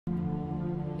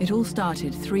It all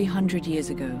started 300 years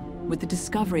ago with the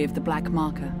discovery of the Black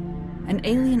Marker, an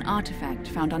alien artifact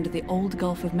found under the old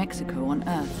Gulf of Mexico on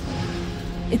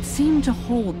Earth. It seemed to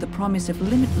hold the promise of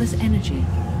limitless energy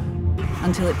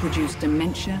until it produced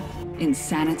dementia,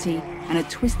 insanity, and a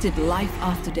twisted life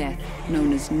after death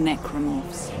known as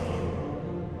necromorphs.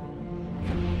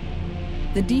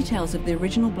 The details of the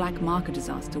original Black Marker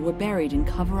disaster were buried in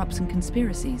cover-ups and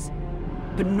conspiracies,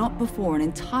 but not before an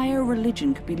entire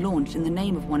religion could be launched in the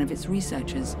name of one of its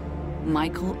researchers,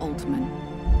 Michael Altman.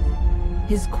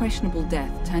 His questionable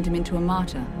death turned him into a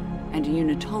martyr, and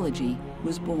unitology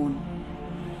was born.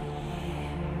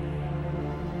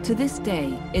 To this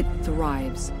day, it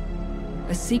thrives,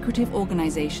 a secretive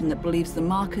organization that believes the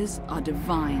markers are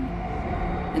divine,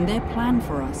 and their plan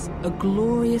for us, a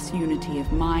glorious unity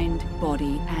of mind,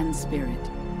 body, and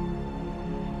spirit.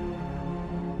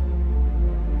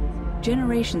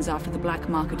 Generations after the Black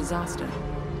Marker disaster,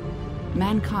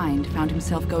 mankind found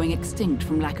himself going extinct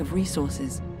from lack of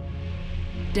resources.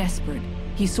 Desperate,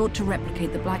 he sought to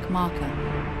replicate the Black Marker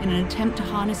in an attempt to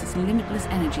harness its limitless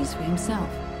energies for himself.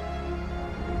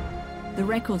 The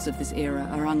records of this era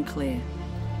are unclear,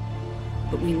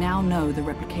 but we now know the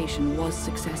replication was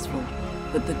successful,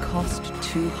 but the cost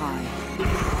too high.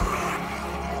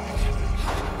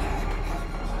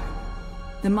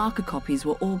 The marker copies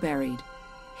were all buried,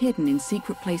 hidden in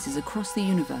secret places across the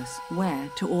universe where,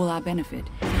 to all our benefit,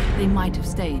 they might have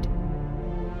stayed.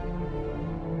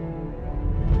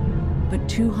 But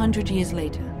 200 years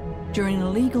later, during an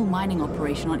illegal mining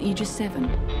operation on Aegis 7,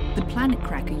 the planet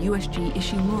cracker USG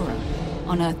Ishimura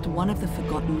unearthed one of the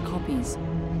forgotten copies,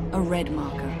 a red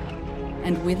marker,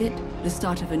 and with it, the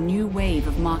start of a new wave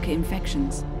of marker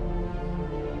infections.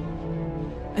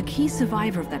 A key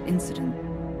survivor of that incident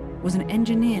was an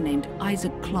engineer named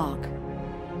Isaac Clarke.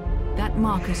 That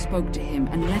marker spoke to him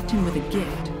and left him with a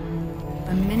gift,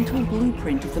 a mental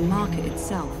blueprint of the marker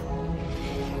itself.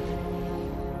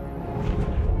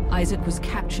 Isaac was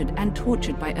captured and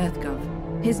tortured by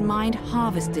EarthGov, his mind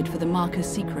harvested for the marker's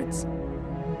secrets.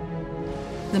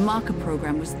 The marker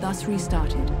program was thus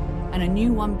restarted, and a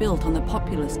new one built on the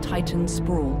populous Titan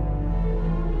sprawl.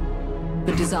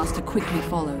 The disaster quickly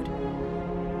followed.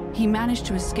 He managed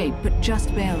to escape, but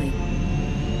just barely.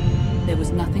 There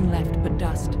was nothing left but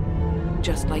dust,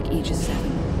 just like Aegis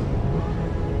 7.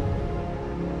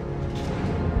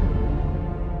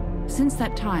 Since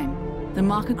that time, the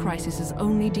marker crisis has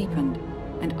only deepened,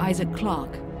 and Isaac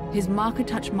Clarke, his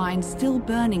marker-touch mind still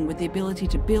burning with the ability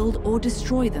to build or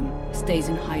destroy them, stays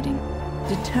in hiding,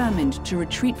 determined to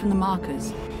retreat from the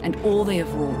markers and all they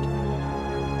have wrought.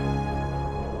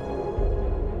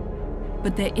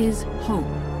 But there is hope.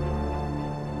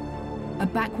 A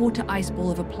backwater ice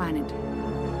ball of a planet,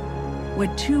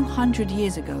 where 200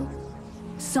 years ago,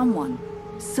 someone,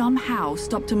 somehow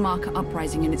stopped a marker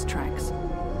uprising in its tracks.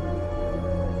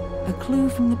 A clue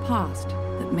from the past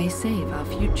that may save our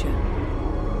future.